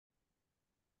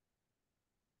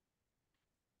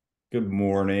Good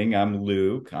morning. I'm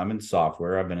Luke. I'm in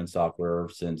software. I've been in software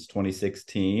since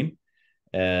 2016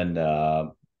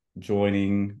 and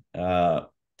joining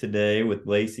today with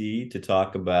Lacey to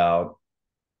talk about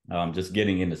just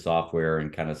getting into software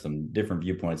and kind of some different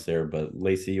viewpoints there. But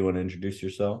Lacey, you want to introduce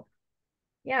yourself?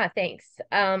 Yeah, thanks.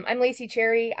 I'm Lacey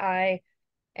Cherry. I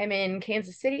am in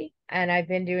Kansas City, and I've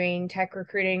been doing tech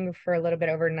recruiting for a little bit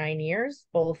over 9 years,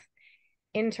 both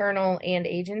internal and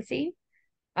agency.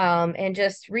 And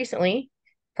just recently,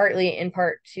 partly in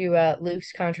part to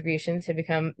Luke's contributions, have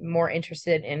become more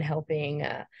interested in helping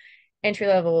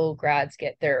entry-level grads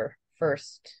get their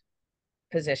first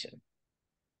position.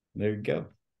 There you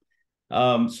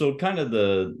go. So kind of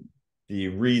the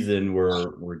reason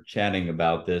we're chatting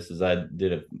about this is I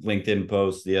did a LinkedIn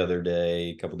post the other day,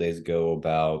 a couple days ago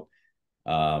about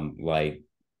like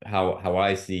how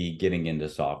I see getting into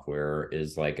software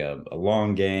is like a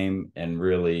long game and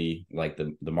really like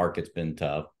the market's been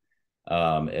tough.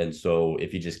 And so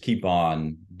if you just keep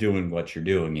on doing what you're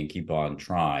doing and keep on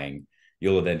trying,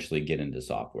 you'll eventually get into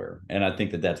software. And I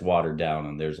think that that's watered down,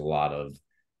 and there's a lot of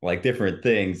like different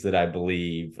things that I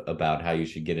believe about how you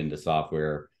should get into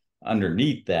software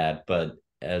underneath that. But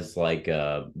as like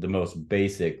the most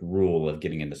basic rule of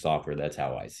getting into software, that's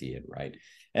how I see it, right?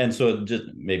 And so just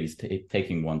maybe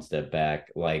taking one step back,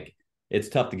 like it's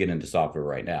tough to get into software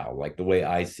right now. Like the way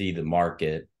I see the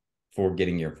market for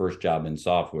getting your first job in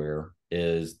software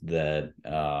is that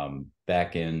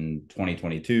back in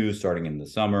 2022, starting in the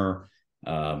summer,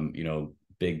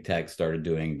 big tech started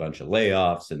doing a bunch of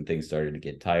layoffs and things started to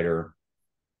get tighter.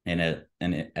 As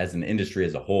an industry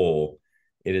as a whole,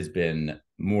 it has been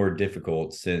more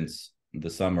difficult since the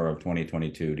summer of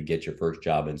 2022 to get your first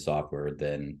job in software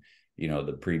than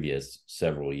the previous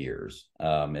several years.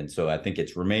 And so I think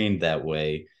it's remained that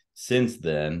way since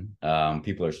then.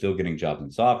 People are still getting jobs in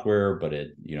software, but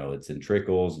it's in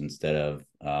trickles instead of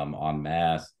en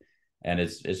masse, and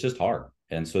it's just hard.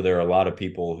 And so there are a lot of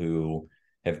people who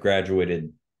have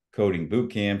graduated coding boot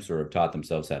camps or have taught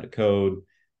themselves how to code,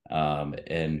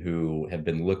 and who have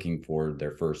been looking for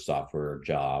their first software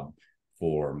job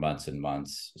for months and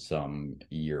months, some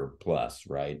year plus,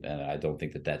 right? And I don't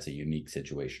think that that's a unique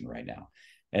situation right now.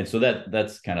 And so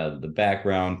that's kind of the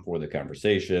background for the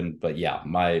conversation. But yeah,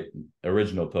 my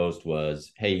original post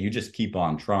was, hey, you just keep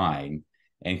on trying,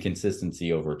 and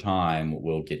consistency over time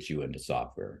will get you into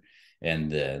software.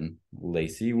 And then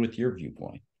Lacey, with your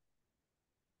viewpoint.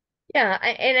 Yeah,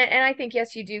 and I think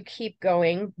yes, you do keep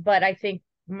going, but I think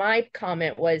my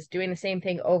comment was doing the same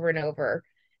thing over and over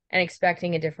and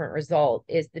expecting a different result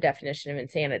is the definition of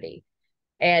insanity.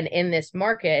 And in this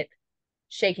market,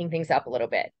 shaking things up a little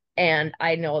bit. And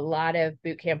I know a lot of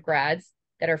boot camp grads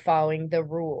that are following the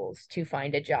rules to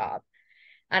find a job.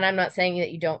 And I'm not saying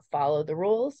that you don't follow the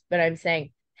rules, but I'm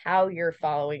saying how you're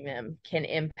following them can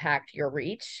impact your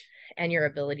reach and your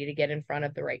ability to get in front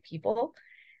of the right people.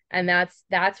 And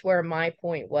that's where my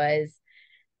point was.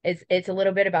 It's a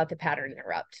little bit about the pattern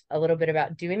interrupt, a little bit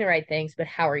about doing the right things, but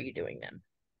how are you doing them?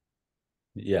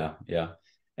 Yeah, yeah.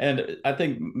 And I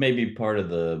think maybe part of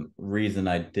the reason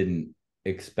I didn't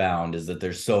expound is that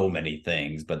there's so many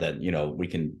things, but that, we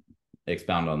can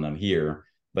expound on them here.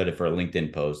 But if for a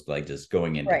LinkedIn post, like just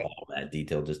going into Right. all that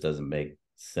detail just doesn't make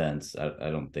sense.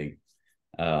 I don't think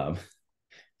um,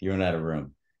 you run out of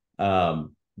room.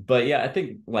 But yeah, I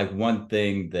think like one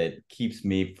thing that keeps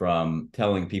me from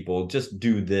telling people just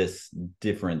do this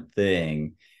different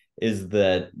thing is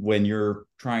that when you're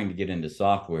trying to get into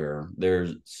software,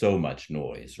 there's so much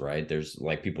noise, right? There's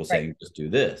like people Right. saying just do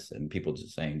this, and people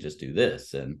just saying just do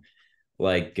this, and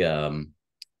like I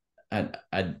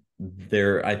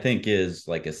there I think is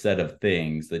like a set of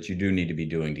things that you do need to be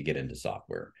doing to get into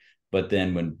software. But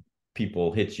then when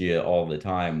people hit you all the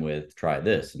time with try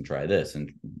this and try this and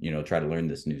try to learn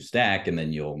this new stack, and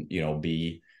then you'll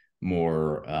be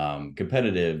more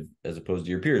competitive as opposed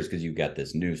to your peers because you've got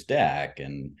this new stack,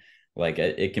 and like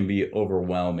it can be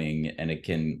overwhelming, and it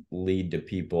can lead to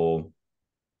people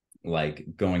like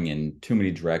going in too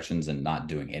many directions and not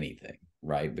doing anything,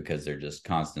 right? Because they're just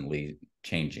constantly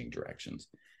changing directions.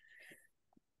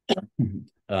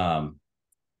 um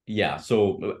yeah,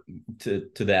 so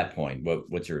to that point,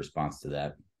 what's your response to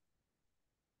that?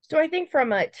 So I think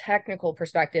from a technical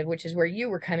perspective, which is where you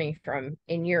were coming from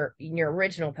in your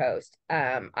original post,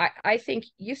 I think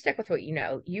you stick with what you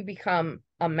know. You become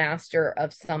a master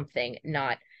of something,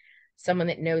 not someone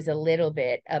that knows a little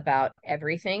bit about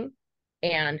everything.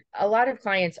 And a lot of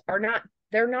clients are not,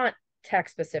 they're not tech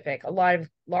specific. A lot of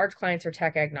large clients are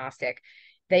tech agnostic.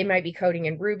 They might be coding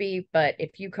in Ruby, but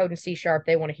if you code in C sharp,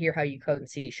 they want to hear how you code in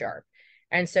C sharp.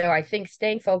 And so I think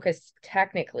staying focused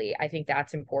technically, I think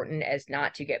that's important, as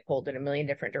not to get pulled in a million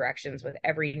different directions with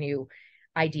every new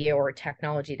idea or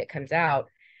technology that comes out.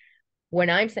 When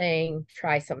I'm saying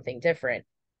try something different,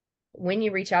 when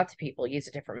you reach out to people, use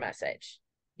a different message.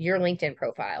 Your LinkedIn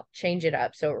profile, change it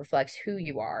up so it reflects who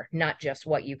you are, not just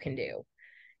what you can do.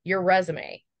 Your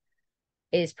resume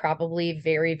is probably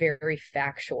very, very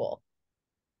factual.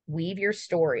 Weave your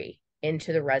story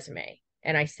into the resume.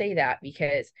 And I say that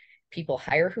because people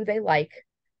hire who they like,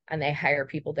 and they hire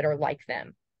people that are like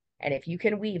them. And if you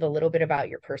can weave a little bit about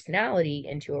your personality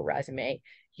into a resume,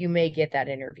 you may get that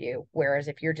interview. Whereas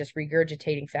if you're just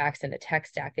regurgitating facts in a tech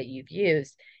stack that you've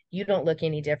used, you don't look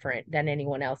any different than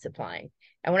anyone else applying.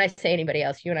 And when I say anybody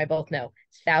else, you and I both know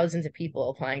thousands of people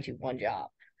applying to one job.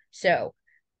 So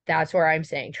that's where I'm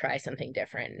saying try something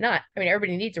different. Not, I mean,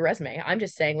 everybody needs a resume. I'm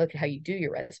just saying, look at how you do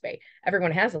your resume.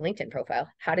 Everyone has a LinkedIn profile.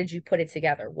 How did you put it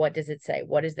together? What does it say?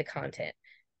 What is the content?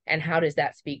 And how does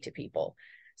that speak to people?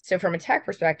 So, from a tech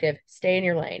perspective, stay in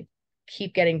your lane,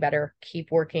 keep getting better, keep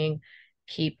working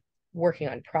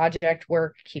on project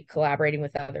work, keep collaborating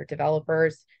with other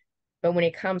developers. But when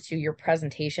it comes to your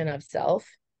presentation of self,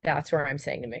 that's where I'm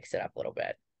saying to mix it up a little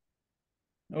bit.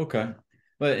 Okay.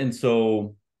 But and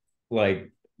so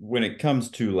like when it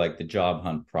comes to like the job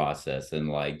hunt process and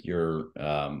like your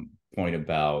point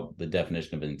about the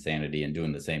definition of insanity and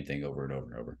doing the same thing over and over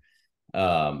and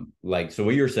over. Like so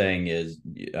what you're saying is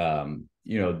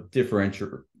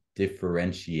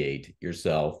differentiate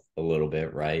yourself a little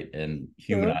bit, right? And Mm-hmm.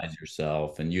 humanize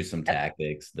yourself and use some Yep.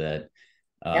 tactics that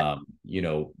Yep.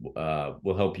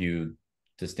 will help you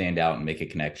to stand out and make a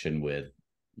connection with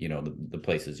the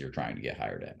places you're trying to get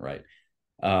hired at, right?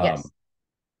 um Yes.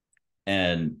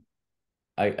 and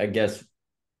I guess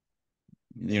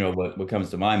what comes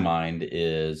to my mind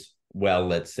is, well,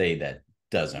 let's say that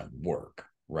doesn't work,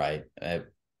 right?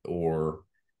 Or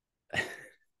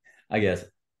I guess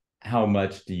how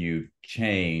much do you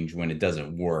change when it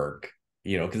doesn't work?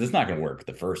 Because it's not going to work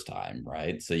the first time,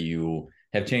 right? So you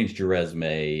have changed your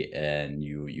resume and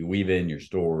you weave in your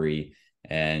story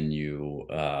and you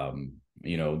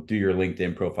do your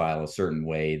LinkedIn profile a certain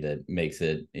way that makes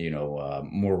it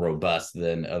more robust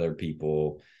than other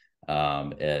people,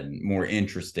 and more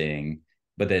interesting.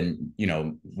 But then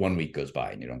 1 week goes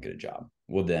by and you don't get a job.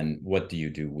 Well, then what do you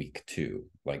do week two?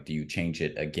 Like, do you change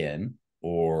it again,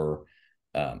 or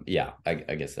yeah, I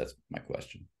guess that's my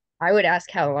question. I would ask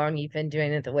how long you've been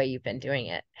doing it the way you've been doing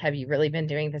it. Have you really been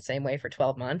doing it the same way for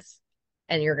 12 months?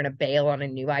 And you're going to bail on a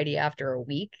new idea after a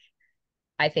week?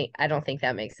 I don't think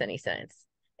that makes any sense,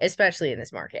 especially in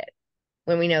this market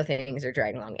when we know things are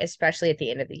dragging along, especially at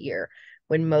the end of the year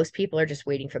when most people are just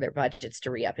waiting for their budgets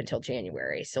to re up until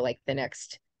January. So, like, the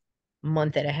next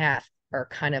month and a half are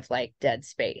kind of like dead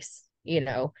space.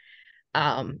 So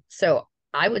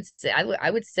I would say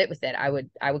I would sit with it. I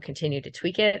would continue to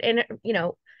tweak it. And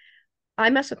I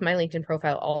mess with my LinkedIn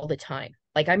profile all the time.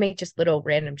 Like, I make just little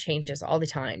random changes all the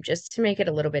time just to make it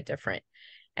a little bit different.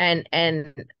 And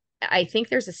I think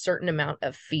there's a certain amount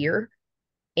of fear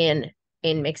in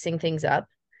mixing things up.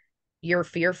 You're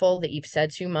fearful that you've said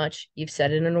too much. You've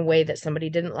said it in a way that somebody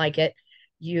didn't like it.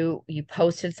 You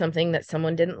posted something that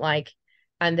someone didn't like,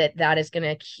 and that is going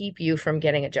to keep you from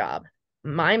getting a job.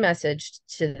 My message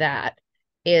to that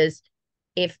is,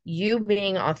 if you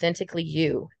being authentically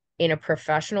you in a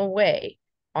professional way,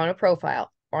 on a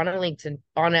profile, on a LinkedIn,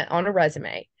 on a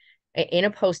resume, in a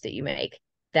post that you make,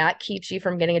 that keeps you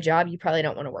from getting a job, you probably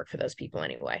don't want to work for those people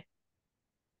anyway.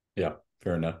 Yeah,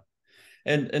 fair enough.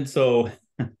 And so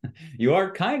you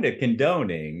are kind of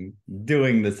condoning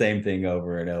doing the same thing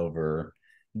over and over,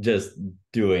 just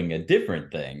doing a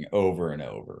different thing over and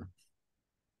over.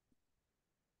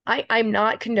 I'm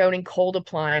not condoning cold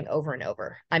applying over and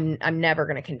over. I'm never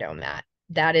going to condone that.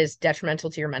 That is detrimental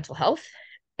to your mental health.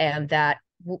 And that,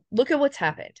 look at what's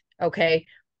happened. Okay.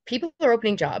 People are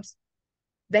opening jobs.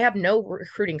 They have no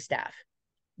recruiting staff.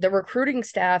 The recruiting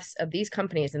staffs of these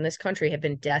companies in this country have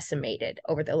been decimated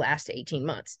over the last 18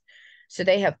 months. So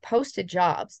they have posted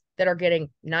jobs that are getting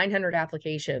 900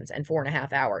 applications in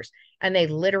 4.5 hours, and they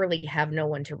literally have no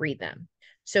one to read them.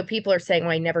 So people are saying,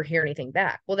 well, I never hear anything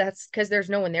back. Well, that's because there's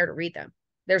no one there to read them.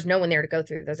 There's no one there to go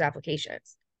through those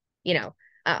applications. You know,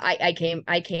 I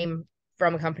came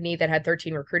from a company that had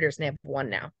 13 recruiters and they have one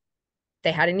now.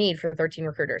 They had a need for 13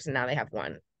 recruiters and now they have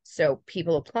one. So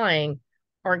people applying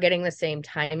aren't getting the same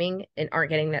timing and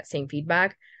aren't getting that same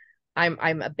feedback. I'm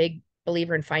a big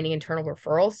believer in finding internal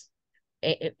referrals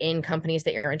in companies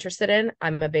that you're interested in.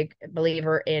 I'm a big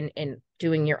believer in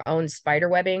doing your own spider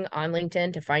webbing on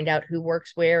LinkedIn to find out who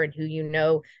works where and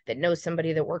who that knows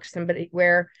somebody that works somebody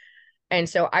where. And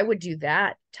so I would do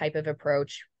that type of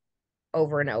approach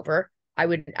over and over.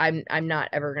 I'm not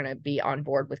ever going to be on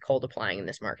board with cold applying in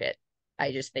this market.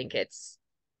 I just think it's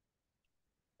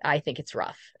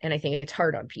rough, and I think it's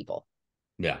hard on people.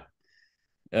 Yeah.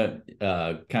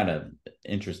 Kind of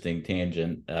interesting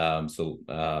tangent.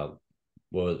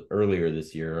 Was earlier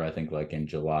this year, I think like in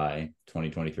July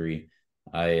 2023,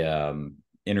 I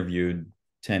interviewed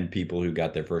 10 people who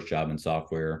got their first job in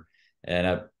software.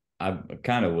 And I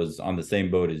kind of was on the same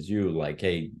boat as you, like,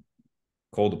 hey,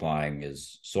 cold applying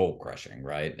is soul crushing,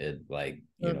 right? It like,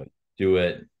 do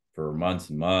it for months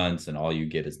and months, and all you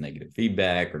get is negative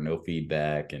feedback or no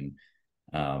feedback. And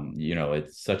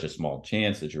it's such a small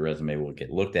chance that your resume will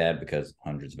get looked at because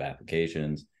hundreds of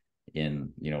applications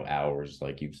in, hours,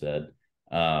 like you've said.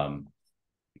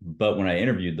 But when I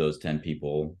interviewed those 10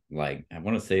 people, like I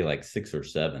want to say like 6 or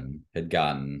 7 had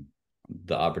gotten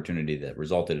the opportunity that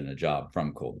resulted in a job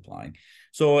from cold applying.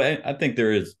 So I think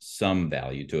there is some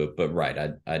value to it, but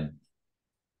right.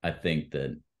 I think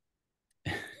that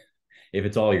if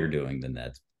it's all you're doing, then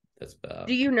that's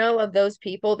Do you know of those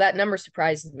people? That number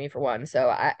surprises me for one. So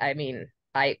I mean,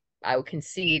 I would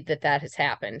concede that that has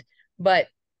happened. But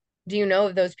do you know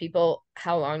of those people,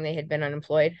 how long they had been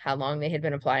unemployed, how long they had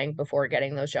been applying before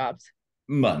getting those jobs?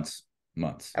 months.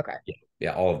 Okay.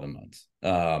 Yeah, all of the months.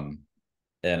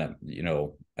 And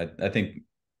I think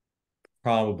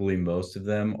probably most of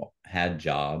them had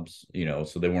jobs,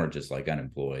 so they weren't just like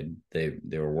unemployed. They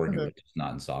were working, Mm-hmm. but just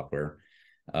not in software.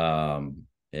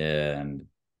 And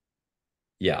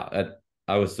yeah,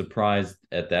 I was surprised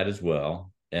at that as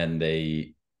well. And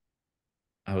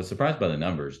I was surprised by the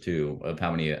numbers too of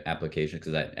how many applications,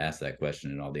 because I asked that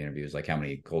question in all the interviews, like how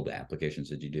many cold applications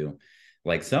did you do?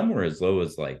 Like some were as low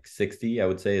as like 60, I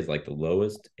would say is like the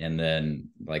lowest. And then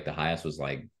like the highest was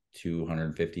like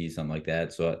 250, something like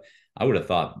that. So I would have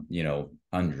thought,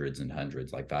 hundreds and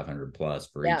hundreds, like 500 plus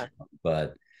for each. Yeah.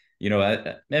 But,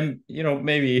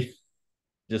 maybe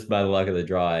just by the luck of the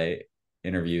draw, I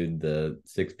interviewed the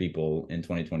 6 people in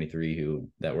 2023 who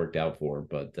that worked out for.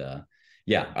 But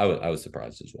yeah, I was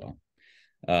surprised as well.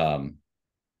 Um,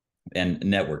 and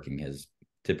networking has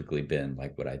typically been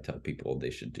like what I tell people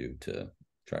they should do to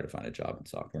try to find a job in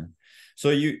software. So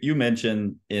you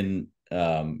mentioned in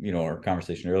our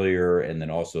conversation earlier, and then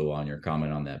also on your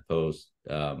comment on that post,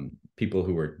 people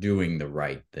who are doing the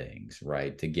right things,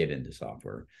 right, to get into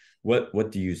software.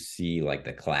 What do you see like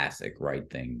the classic right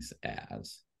things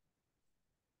as?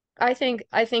 I think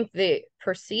the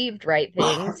perceived right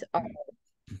things are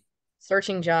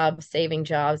searching jobs, saving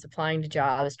jobs, applying to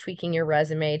jobs, tweaking your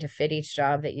resume to fit each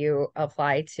job that you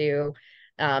apply to,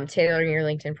 tailoring your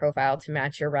LinkedIn profile to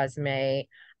match your resume,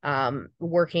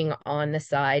 working on the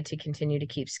side to continue to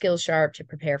keep skills sharp, to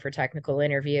prepare for technical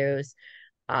interviews.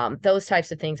 Those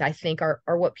types of things I think are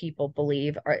what people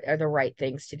believe are the right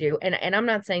things to do. And I'm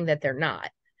not saying that they're not.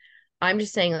 I'm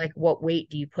just saying, like, what weight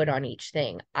do you put on each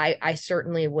thing? I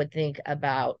certainly would think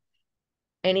about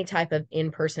any type of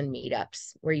in-person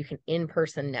meetups where you can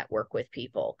in-person network with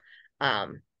people. I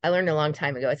learned a long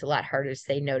time ago it's a lot harder to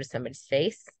say no to somebody's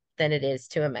face than it is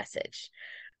to a message.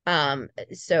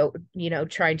 So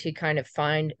trying to kind of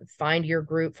find your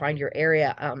group, find your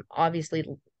area. Obviously,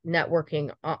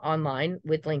 networking online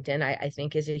with LinkedIn, I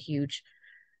think is a huge.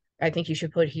 I think you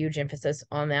should put huge emphasis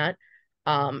on that.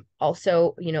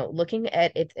 Also, looking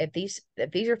at if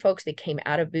these are folks that came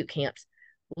out of boot camps,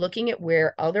 looking at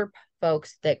where other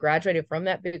folks that graduated from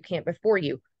that boot camp before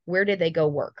you, where did they go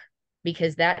work?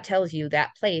 Because that tells you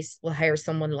that place will hire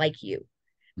someone like you.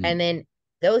 Mm-hmm. And then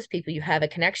those people you have a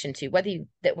connection to,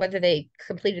 whether they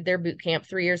completed their boot camp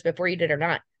 3 years before you did or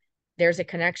not, there's a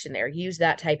connection there. Use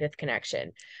that type of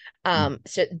connection.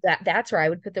 So that's where I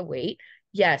would put the weight.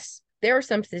 Yes, there are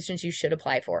some positions you should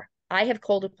apply for. I have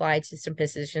cold applied to some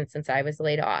positions since I was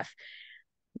laid off.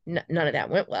 None of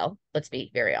that went well. Let's be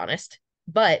very honest.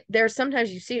 But there's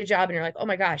sometimes you see a job and you're like, oh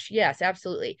my gosh, yes,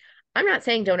 absolutely. I'm not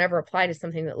saying don't ever apply to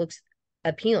something that looks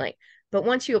appealing, but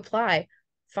once you apply,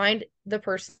 find the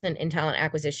person in talent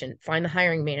acquisition, find the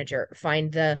hiring manager,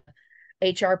 find the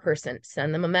HR person,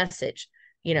 send them a message.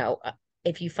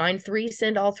 If you find 3,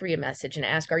 send all 3 a message and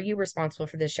ask, are you responsible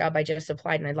for this job? I just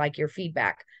applied and I'd like your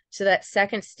feedback. So that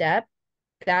second step,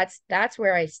 that's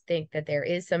where I think that there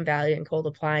is some value in cold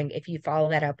applying if you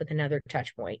follow that up with another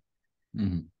touch point,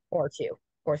 Mm-hmm. or 2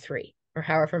 or 3 or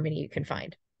however many you can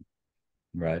find.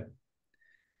 Right.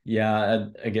 Yeah,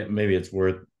 again, maybe it's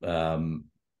worth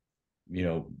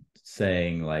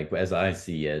saying, like, as I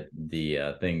see it,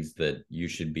 the things that you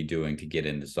should be doing to get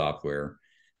into software,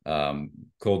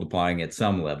 cold applying at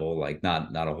some level, like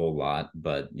not a whole lot,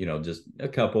 but just a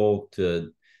couple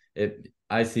to it.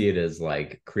 I see it as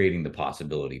like creating the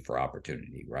possibility for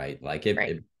opportunity, right? Like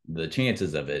Right. the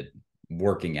chances of it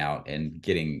working out and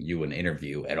getting you an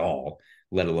interview at all,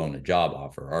 let alone a job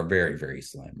offer, are very, very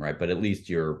slim, right? But at least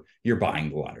you're buying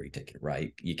the lottery ticket,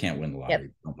 right? You can't win the Yep.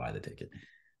 lottery, don't buy the ticket.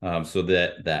 So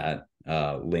that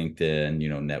LinkedIn,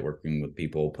 networking with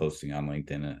people, posting on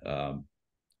LinkedIn,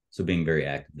 so being very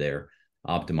active there,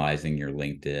 optimizing your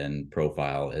LinkedIn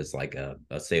profile as like a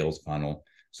sales funnel.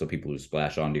 So people who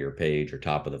splash onto your page are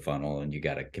top of the funnel, and you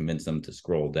got to convince them to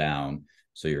scroll down.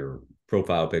 So your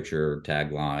profile picture,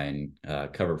 tagline,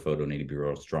 cover photo need to be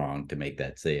real strong to make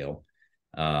that sale.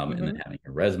 And then Mm-hmm. having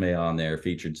your resume on there,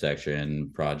 featured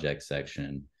section, project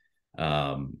section,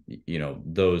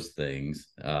 those things.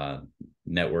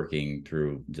 Networking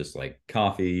through just like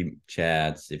coffee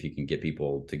chats, if you can get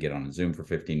people to get on a Zoom for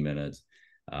 15 minutes,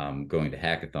 going to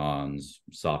hackathons,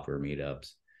 software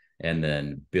meetups, and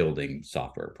then building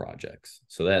software projects.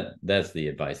 So that's the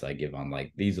advice I give on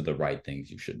like these are the right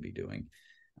things you should be doing.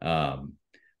 um,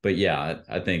 but yeah,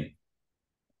 I think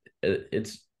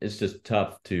it's just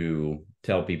tough to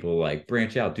tell people like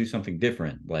branch out, do something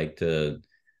different, like to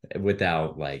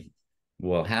without like,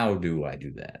 well, how do I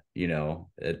do that?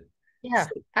 Yeah.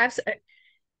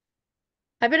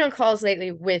 I've been on calls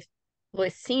lately with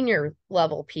senior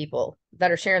level people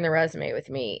that are sharing their resume with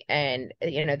me, and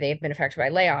they've been affected by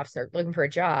layoffs. They're looking for a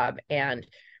job, and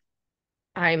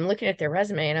I'm looking at their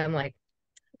resume and I'm like,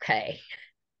 okay,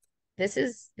 this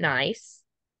is nice,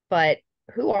 but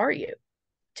who are you?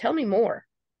 Tell me more.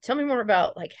 Tell me more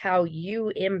about like how you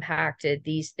impacted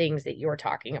these things that you're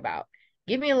talking about.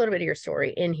 Give me a little bit of your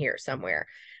story in here somewhere.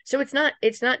 So it's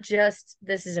not just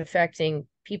this is affecting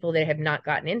people that have not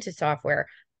gotten into software.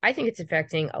 I think it's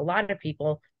affecting a lot of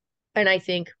people. And I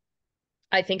think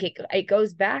it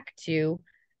goes back to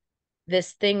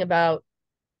this thing about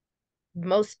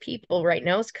most people right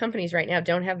now, most companies right now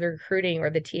don't have the recruiting or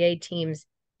the TA teams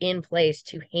in place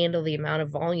to handle the amount of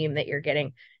volume that you're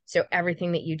getting. So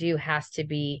everything that you do has to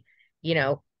be, you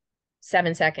know,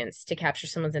 7 seconds to capture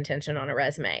someone's attention on a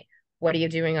resume. What are you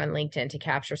doing on LinkedIn to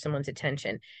capture someone's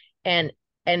attention? And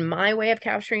and my way of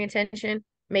capturing attention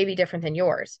may be different than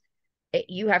yours.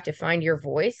 You have to find your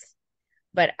voice,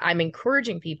 but I'm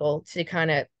encouraging people to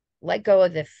kind of let go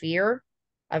of the fear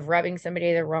of rubbing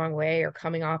somebody the wrong way or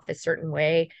coming off a certain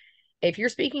way. If you're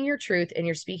speaking your truth and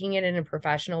you're speaking it in a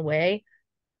professional way,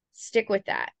 stick with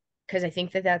that, because I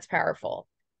think that that's powerful.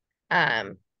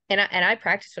 Um, and I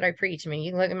practice what I preach. I mean,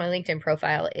 you can look at my LinkedIn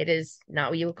profile; it is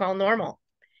not what you would call normal.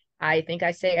 I think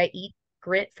I say I eat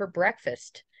grit for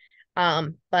breakfast.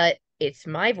 But it's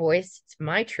my voice, it's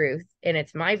my truth, and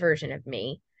it's my version of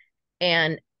me.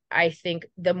 And I think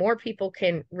the more people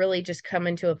can really just come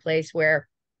into a place where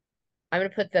I'm going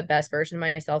to put the best version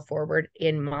of myself forward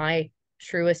in my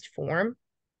truest form,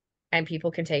 and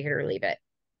people can take it or leave it.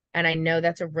 And I know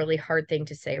that's a really hard thing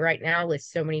to say right now with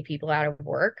so many people out of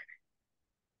work.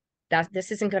 That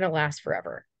this isn't going to last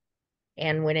forever.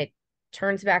 And when it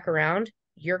turns back around,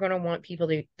 you're going to want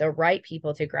the right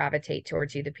people to gravitate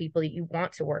towards you, the people that you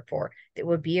want to work for, that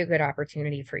would be a good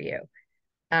opportunity for you.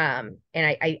 And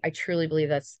I truly believe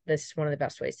that's one of the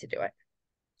best ways to do it.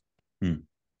 Hmm.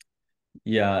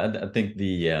 Yeah, I think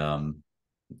the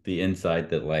insight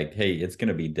that like, hey, it's going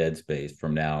to be dead space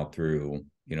from now through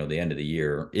the end of the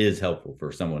year is helpful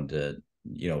for someone to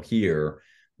hear,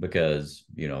 because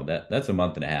that's a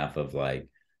month and a half of like,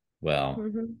 well,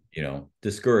 Mm-hmm.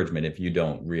 discouragement if you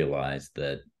don't realize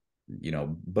that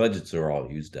budgets are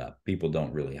all used up. People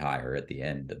don't really hire at the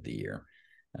end of the year.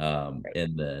 Right.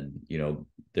 And then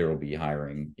there will be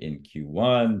hiring in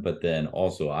Q1, but then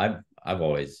also I've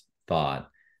always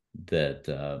thought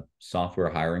that software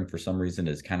hiring for some reason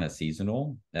is kind of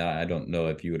seasonal. I don't know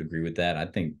if you would agree with that. I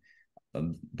think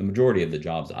the majority of the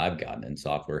jobs I've gotten in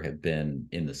software have been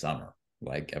in the summer.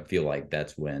 Like I feel like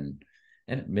that's when,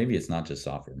 and maybe it's not just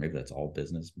software, maybe that's all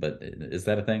business, but is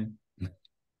that a thing?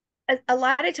 A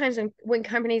lot of times when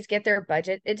companies get their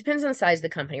budget, it depends on the size of the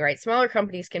company, right? Smaller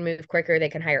companies can move quicker, they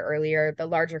can hire earlier. The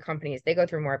larger companies, they go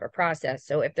through more of a process.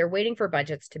 So if they're waiting for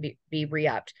budgets to be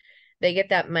re-upped, they get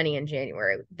that money in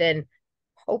January. Then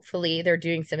hopefully they're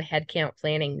doing some headcount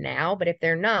planning now. But if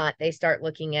they're not, they start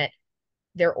looking at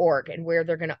their org and where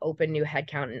they're going to open new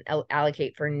headcount and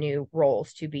allocate for new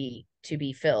roles to be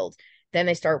filled. Then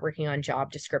they start working on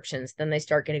job descriptions. Then they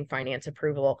start getting finance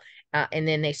approval, and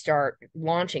then they start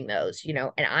launching those.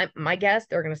 And my guess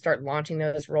they're going to start launching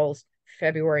those roles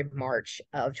February, March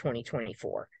of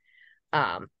 2024.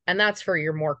 And that's for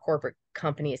your more corporate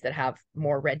companies that have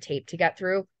more red tape to get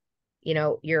through.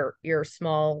 Your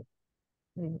small,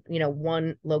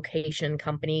 one location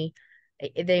company,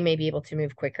 they may be able to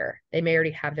move quicker. They may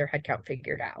already have their headcount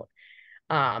figured out.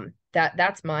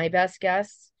 That's my best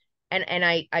guess. And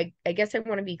I guess I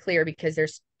want to be clear because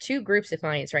there's two groups of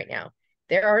clients right now.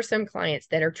 There are some clients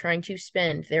that are trying to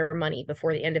spend their money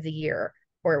before the end of the year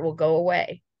or it will go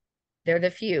away. They're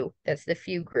the few. That's the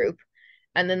few group.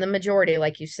 And then the majority,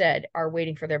 like you said, are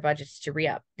waiting for their budgets to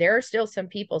re-up. There are still some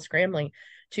people scrambling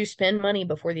to spend money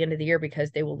before the end of the year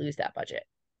because they will lose that budget.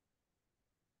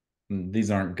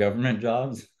 These aren't government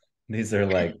jobs. These are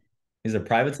like these are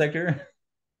private sector. Like,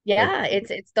 Yeah,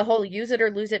 it's the whole use it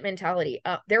or lose it mentality.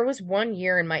 There was one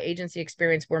year in my agency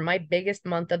experience where my biggest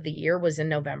month of the year was in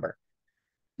November,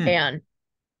 hmm, and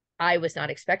I was not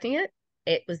expecting it.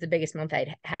 It was the biggest month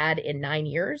I'd had in 9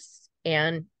 years,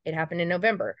 and it happened in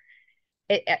November.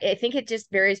 I think it just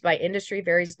varies by industry,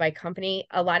 varies by company.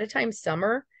 A lot of times,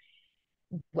 summer,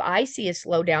 I see a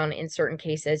slowdown in certain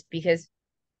cases because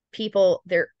people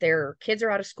their kids are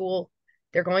out of school,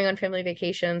 they're going on family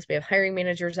vacations, we have hiring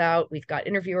managers out, we've got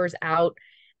interviewers out,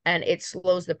 and it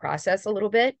slows the process a little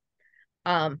bit.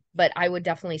 But I would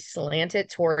definitely slant it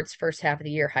towards first half of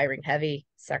the year hiring heavy,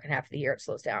 second half of the year it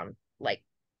slows down like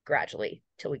gradually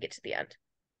till we get to the end.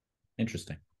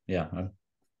 interesting. Yeah,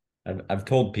 I've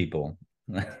told people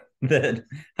that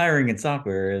hiring in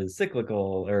software is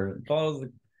cyclical or follows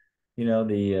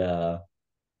the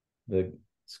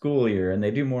school year, and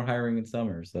they do more hiring in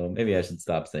summer. So maybe I should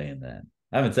stop saying that.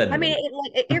 I haven't said it I in a mean,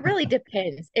 while. it really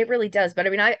depends. It really does. But I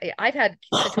mean, I've had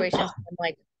situations where I'm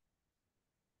like,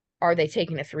 are they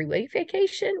taking a 3 week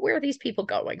vacation? Where are these people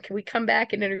going? Can we come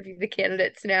back and interview the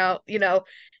candidates now?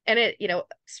 And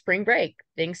spring break,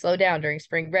 things slow down during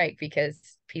spring break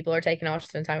because people are taking off to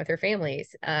spend time with their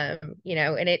families. And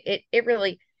it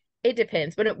really it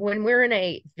depends. But when we're in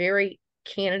a very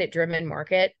candidate driven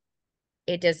market,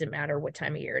 it doesn't matter what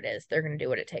time of year it is. They're going to do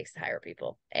what it takes to hire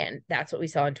people. And that's what we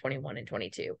saw in 21 and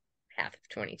 22, half of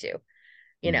 22.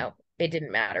 Hmm. It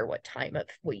didn't matter what time of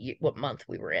what month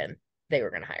we were in, they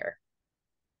were going to hire.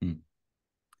 Hmm.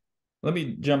 Let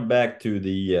me jump back to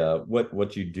the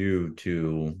what you do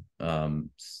to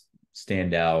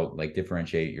stand out, like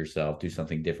differentiate yourself, do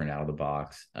something different out of the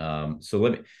box.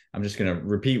 So I'm just gonna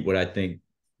repeat what I think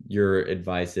your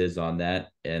advice is on that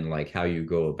and like how you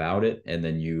go about it, and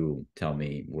then you tell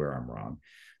me where I'm wrong.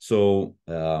 So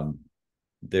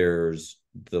there's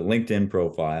the LinkedIn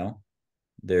profile,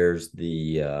 there's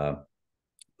the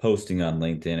posting on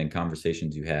LinkedIn and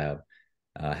conversations you have,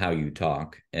 how you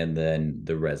talk, and then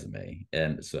the resume.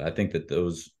 And so I think that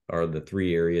those are the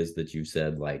three areas that you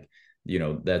said, like,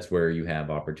 that's where you have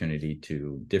opportunity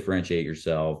to differentiate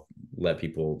yourself, let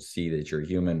people see that you're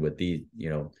human with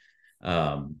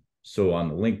so on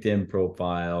the LinkedIn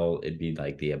profile, it'd be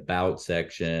like the about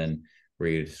section where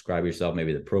you describe yourself,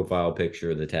 maybe the profile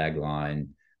picture, the tagline,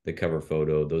 the cover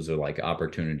photo. Those are like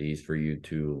opportunities for you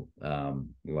to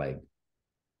like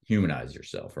humanize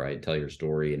yourself, right? Tell your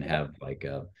story and Yep. have like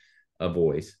a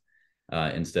voice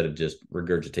instead of just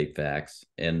regurgitate facts.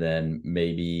 And then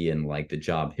maybe in like the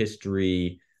job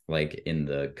history, like in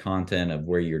the content of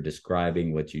where you're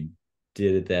describing what you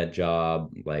did at that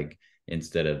job, like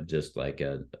instead of just like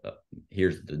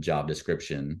here's the job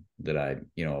description that I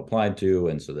applied to,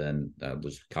 and so then I'll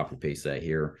just copy paste that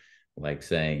here, like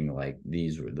saying like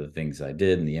these were the things I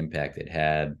did and the impact it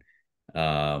had.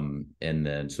 And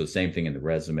then so same thing in the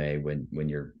resume when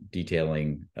you're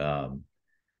detailing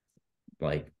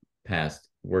like past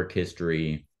work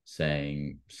history,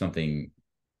 saying something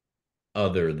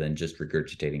other than just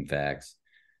regurgitating facts.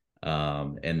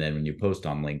 And then when you post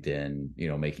on LinkedIn,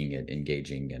 making it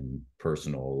engaging and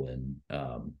personal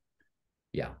and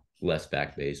yeah, less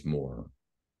fact based, more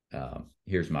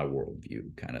here's my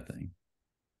worldview kind of thing.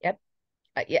 Yep.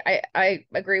 Yeah, I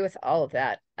agree with all of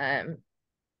that.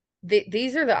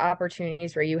 These are the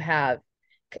opportunities where you have,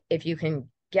 if you can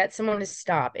get someone to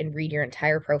stop and read your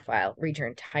entire profile, read your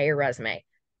entire resume,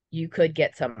 you could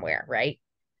get somewhere, right?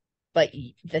 But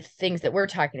the things that we're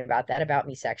talking about, that about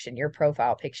me section, your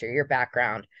profile picture, your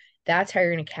background, that's how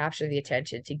you're going to capture the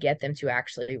attention to get them to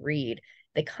actually read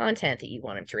the content that you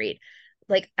want them to read.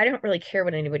 Like, I don't really care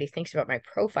what anybody thinks about my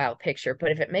profile picture,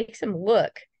 but if it makes them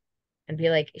look and be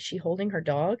like, is she holding her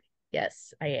dog?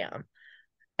 Yes, I am.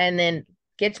 And then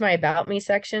get to my about me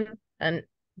section, and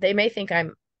they may think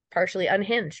I'm partially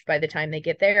unhinged by the time they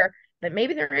get there, but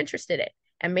maybe they're interested in it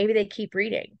and maybe they keep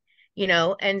reading,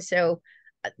 and so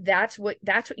that's what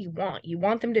you want. You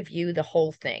want them to view the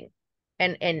whole thing.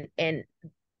 And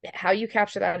how you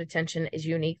capture that attention is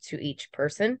unique to each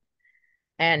person.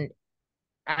 And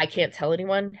I can't tell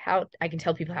anyone how. I can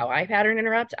tell people how I pattern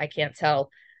interrupt. I can't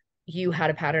tell you how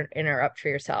to pattern interrupt for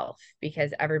yourself,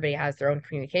 because everybody has their own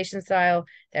communication style,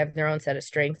 they have their own set of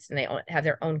strengths, and they have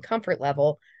their own comfort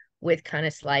level with kind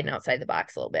of sliding outside the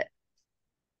box a little bit.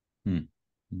 Hmm.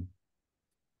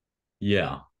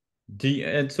 Yeah.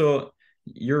 And so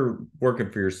you're working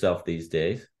for yourself these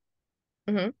days.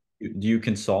 Mm-hmm. Do you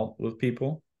consult with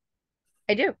people?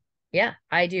 I do. Yeah,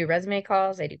 I do resume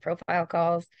calls, I do profile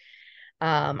calls,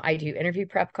 I do interview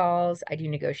prep calls, I do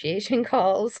negotiation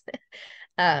calls.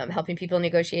 Helping people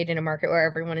negotiate in a market where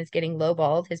everyone is getting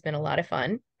lowballed has been a lot of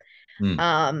fun. Hmm.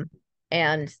 Um,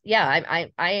 and yeah,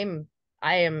 I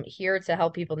am here to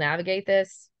help people navigate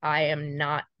this. I am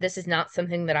not, this is not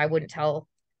something that I wouldn't tell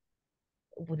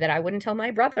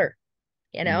my brother,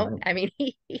 you know? Right. I mean,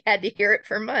 he had to hear it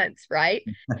for months, right?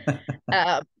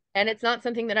 Um, and it's not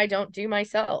something that I don't do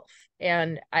myself.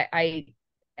 And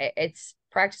it's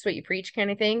practice what you preach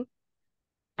kind of thing.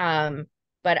 Um,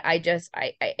 but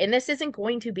and this isn't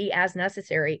going to be as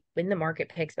necessary when the market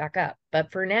picks back up.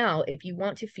 But for now, if you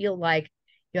want to feel like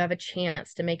you have a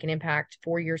chance to make an impact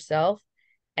for yourself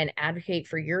and advocate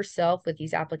for yourself with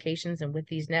these applications and with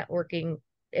these networking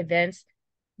events,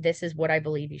 this is what I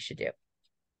believe you should do.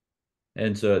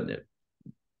 And so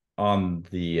on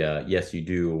the yes, you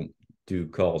do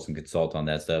calls and consult on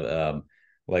that stuff.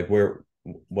 Like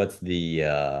what's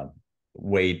the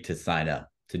way to sign up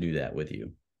to do that with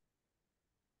you?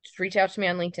 Just reach out to me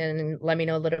on LinkedIn and let me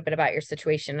know a little bit about your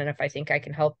situation. And if I think I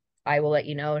can help, I will let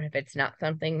you know. And if it's not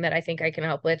something that I think I can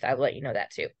help with, I will let you know that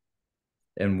too.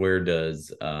 And where does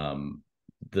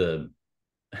the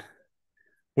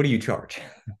what do you charge?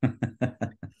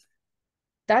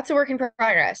 That's a work in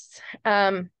progress.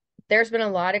 There's been a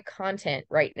lot of content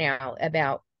right now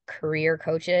about career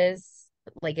coaches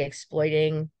like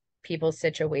exploiting people's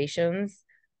situations.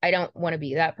 I don't want to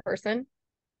be that person.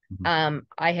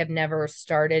 I have never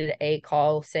started a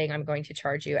call saying I'm going to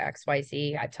charge you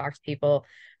XYZ. I've talked to people.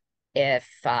 If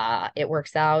it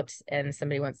works out and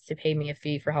somebody wants to pay me a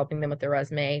fee for helping them with their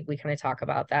resume, we kind of talk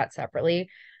about that separately.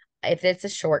 If it's a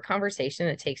short conversation,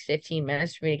 it takes 15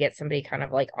 minutes for me to get somebody kind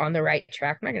of like on the right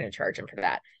track, I'm not going to charge them for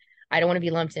that. I don't want to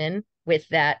be lumped in with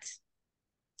that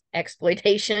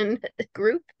exploitation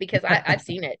group because I've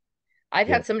seen it. I've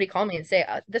Yeah. had somebody call me and say,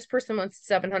 this person wants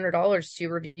 $700 to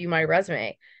review my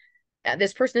resume.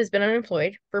 This person has been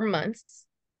unemployed for months.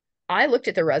 I looked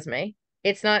at the resume.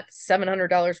 It's not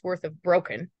 $700 worth of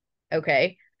broken.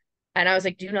 Okay. And I was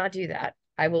like, do not do that.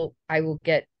 We will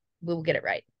get it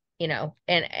right, you know.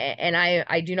 And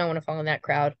I do not want to fall in that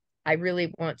crowd. I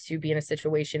really want to be in a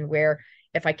situation where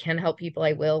if I can help people,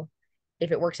 I will.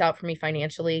 If it works out for me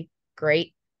financially,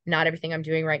 great. Not everything I'm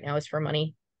doing right now is for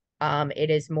money. It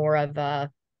is more of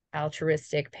a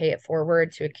altruistic pay it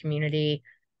forward to a community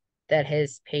that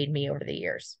has paid me over the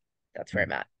years. That's where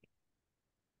I'm at.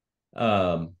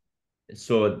 Um,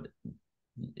 so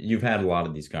you've had a lot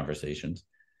of these conversations.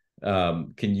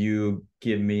 Can you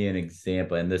give me an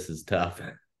example? And this is tough.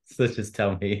 So just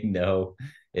tell me no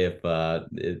if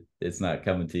it's not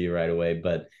coming to you right away.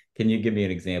 But can you give me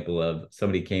an example of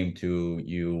somebody came to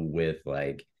you with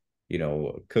like,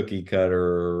 cookie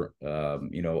cutter,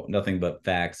 nothing but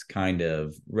facts kind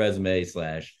of resume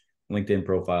slash LinkedIn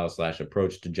profile slash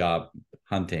approach to job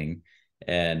hunting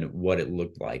and what it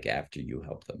looked like after you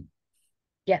helped them?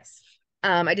 Yes.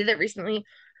 I did that recently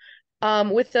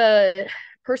with the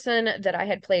person that I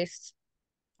had placed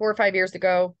 4 or 5 years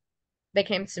ago. They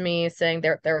came to me saying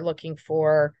they're looking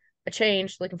for a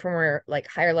change, looking for more like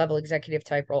higher level executive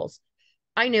type roles.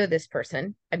 I know this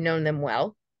person. I've known them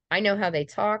well. I know how they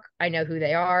talk. I know who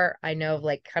they are. I know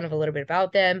like kind of a little bit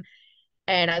about them.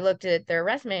 And I looked at their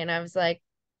resume and I was like,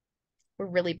 we're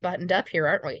really buttoned up here,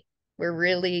 aren't we? We're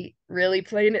really, really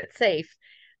playing it safe.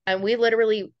 And we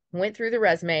literally went through the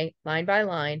resume line by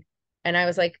line. And I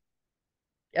was like,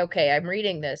 okay, I'm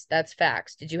reading this. That's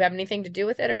facts. Did you have anything to do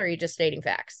with it, or are you just stating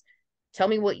facts? Tell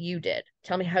me what you did.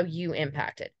 Tell me how you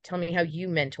impacted. Tell me how you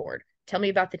mentored. Tell me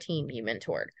about the team you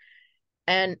mentored.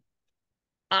 And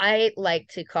I like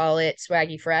to call it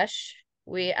swaggy fresh.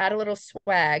 We add a little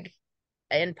swag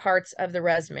in parts of the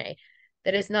resume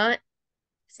that is not,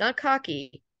 it's not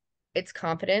cocky, it's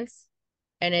confidence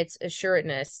and it's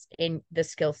assuredness in the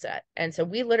skill set. And so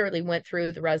we literally went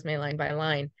through the resume line by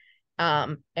line.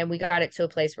 And we got it to a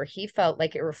place where he felt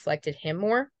like it reflected him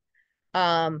more.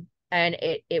 And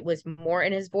it was more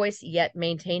in his voice, yet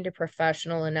maintained a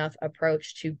professional enough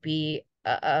approach to be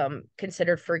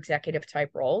considered for executive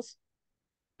type roles.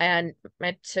 And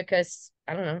it took us,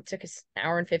 I don't know, it took us an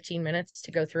hour and 15 minutes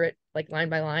to go through it like line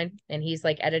by line. And he's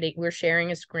like editing, we're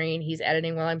sharing a screen, he's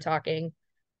editing while I'm talking.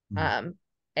 Mm. Um,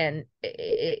 and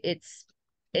it's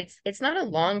it's not a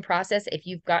long process if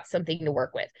you've got something to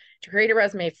work with. To create a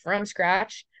resume from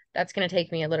scratch, that's going to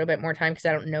take me a little bit more time because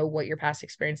I don't know what your past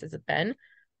experiences have been.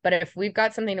 But if we've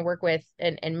got something to work with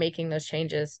and making those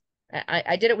changes,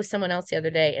 I did it with someone else the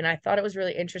other day, and I thought it was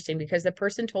really interesting because the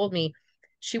person told me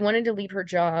she wanted to leave her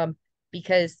job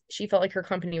because she felt like her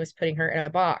company was putting her in a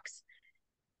box.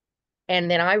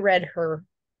 And then I read her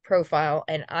profile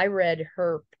and I read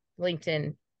her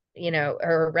LinkedIn,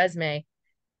 her resume,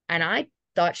 and I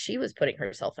thought she was putting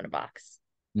herself in a box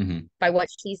Mm-hmm. by what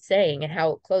she's saying and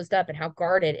how closed up and how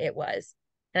guarded it was.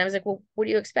 And I was like, well, what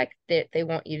do you expect that they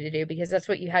want you to do? Because that's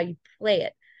how you play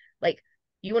it. Like,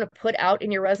 you want to put out in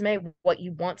your resume what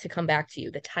you want to come back to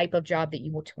you, the type of job that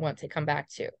you want to come back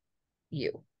to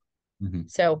you. Mm-hmm.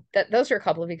 So those are a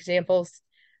couple of examples.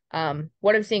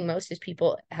 What I'm seeing most is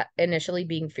people initially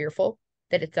being fearful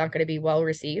that it's not going to be well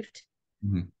received.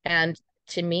 Mm-hmm. And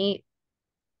to me,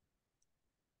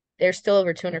 there's still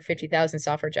over 250,000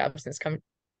 software jobs in this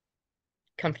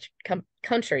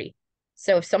country.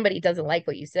 So if somebody doesn't like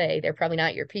what you say, they're probably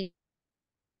not your people.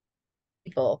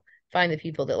 Find the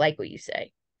people that like what you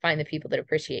say. Find the people that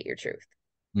appreciate your truth.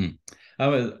 Hmm.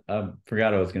 I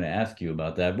forgot I was going to ask you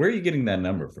about that. Where are you getting that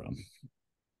number from?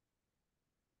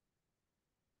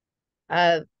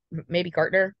 Uh, Maybe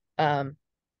Gartner. One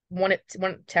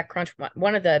TechCrunch,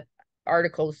 one of the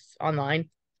articles online,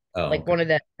 Oh, like okay. one of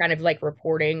the kind of like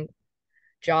reporting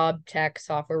job tech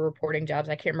software reporting jobs.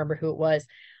 I can't remember who it was.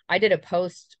 I did a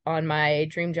post on my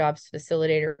Dream Jobs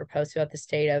Facilitator post about the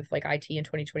state of like IT in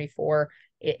 2024.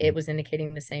 It was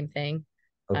indicating the same thing.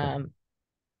 Okay. Um,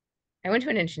 I went to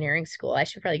an engineering school. I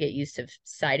should probably get used to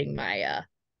citing my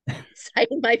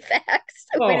citing my facts.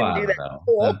 We Oh, didn't I do that don't in know.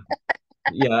 school.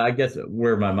 Yeah, I guess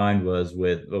where my mind was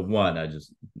with one, I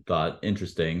just thought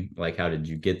interesting, like how did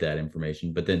you get that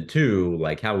information? But then two,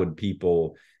 like how would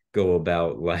people go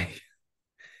about like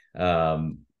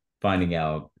um finding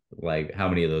out like how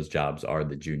many of those jobs are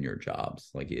the junior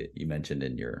jobs, like you mentioned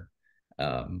in your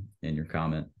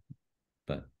comment.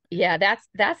 But Yeah,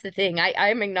 that's the thing.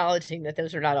 I'm acknowledging that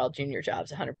those are not all junior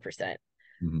jobs 100%.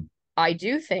 mhm, I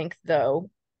do think though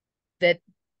that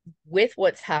with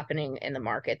what's happening in the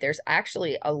market, there's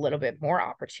actually a little bit more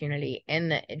opportunity in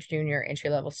the junior entry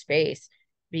level space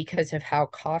because of how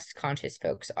cost conscious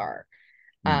folks are.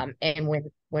 mm, And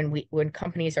when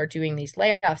companies are doing these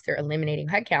layoffs, they're eliminating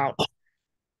headcount,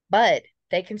 but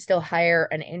they can still hire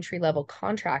an entry level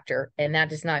contractor, and that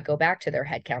does not go back to their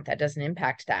headcount. That doesn't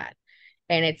impact that.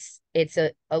 And it's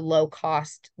a low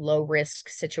cost, low risk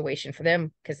situation for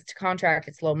them because it's a contract,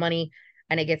 it's low money,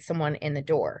 and it gets someone in the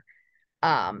door.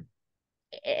 Um,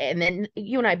 and then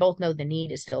you and I both know the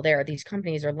need is still there. These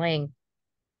companies are laying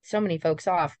so many folks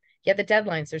off, yet the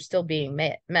deadlines are still being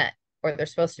met, or they're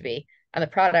supposed to be, and the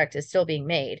product is still being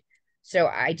made. So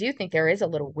I do think there is a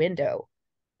little window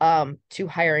to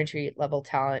higher entry level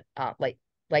talent, like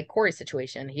Corey's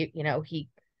situation. He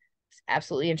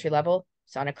absolutely entry level,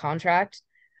 it's on a contract.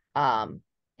 Um,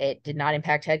 it did not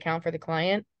impact headcount for the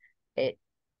client. It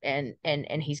and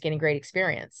he's getting great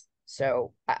experience.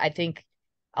 So I think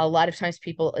a lot of times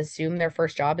people assume their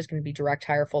first job is going to be direct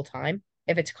hire full time.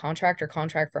 If it's contract or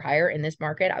contract for hire in this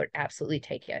market, I would absolutely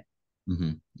take it.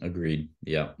 mhm. Agreed.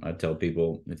 Yeah, I tell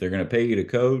people if they're going to pay you to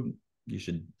code, you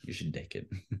should take it.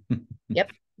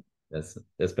 Yep. That's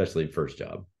especially first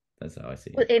job. That's how I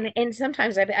see Well, it. and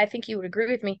sometimes I think you would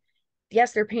agree with me.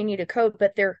 Yes, they're paying you to code,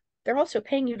 but they're also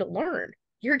paying you to learn.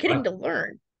 You're getting Right. to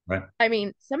learn. Right. I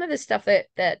mean, some of the stuff that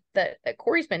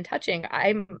Corey's been touching,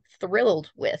 I'm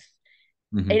thrilled with.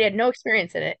 He Hmm. had no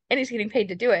experience in it, and he's getting paid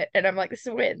to do it. And I'm like, this is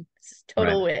a win. This is a Right.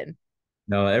 total win.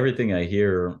 No, everything I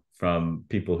hear from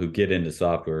people who get into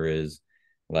software is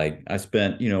like I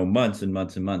spent, months and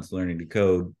months and months learning to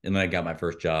code, and then I got my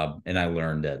first job and I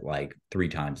learned at like three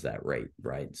times that rate,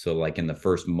 right? So like in the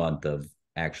first month of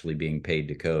actually being paid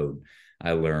to code,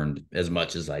 I learned as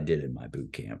much as I did in my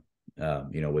boot camp,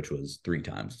 which was three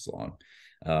times as long.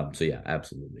 So yeah,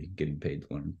 absolutely getting paid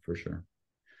to learn for sure.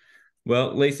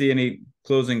 Well, Lacey, any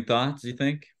closing thoughts, you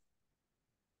think?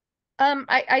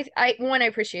 I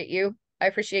appreciate you. I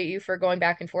appreciate you for going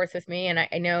back and forth with me. And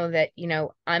I know that,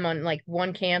 I'm on like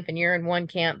one camp and you're in one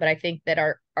camp, but I think that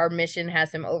our mission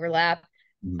has some overlap.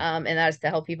 Mhm. And that is to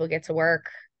help people get to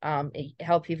work,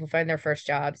 help people find their first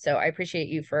job. So I appreciate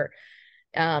you for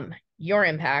your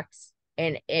impacts.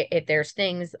 And if there's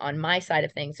things on my side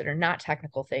of things that are not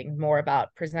technical things, more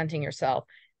about presenting yourself,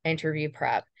 interview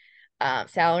prep,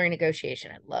 salary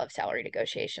negotiation. I love salary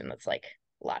negotiation. That's like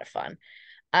a lot of fun.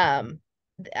 um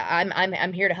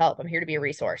I'm here to help. I'm here to be a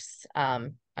resource.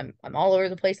 I'm all over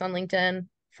the place on LinkedIn.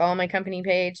 Follow my company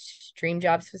page, Dream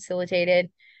Jobs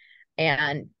Facilitated,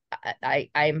 and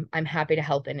I'm happy to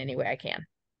help in any way I can.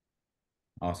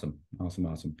 Awesome. Awesome.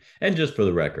 Awesome. And just for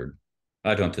the record,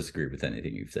 I don't disagree with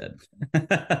anything you've said.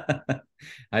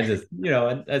 I just,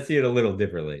 I see it a little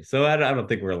differently. So I don't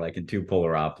think we're like in two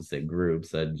polar opposite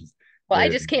groups. I just, Well, I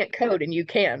there, just can't code and you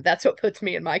can. That's what puts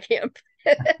me in my camp.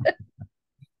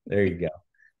 there you go.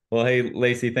 Well, hey,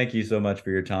 Lacey, thank you so much for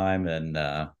your time.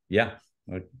 And yeah,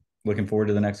 looking forward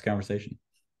to the next conversation.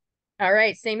 All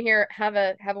right, same here. Have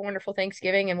a wonderful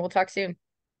Thanksgiving and we'll talk soon.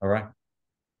 All right.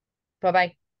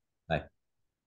 Bye-bye.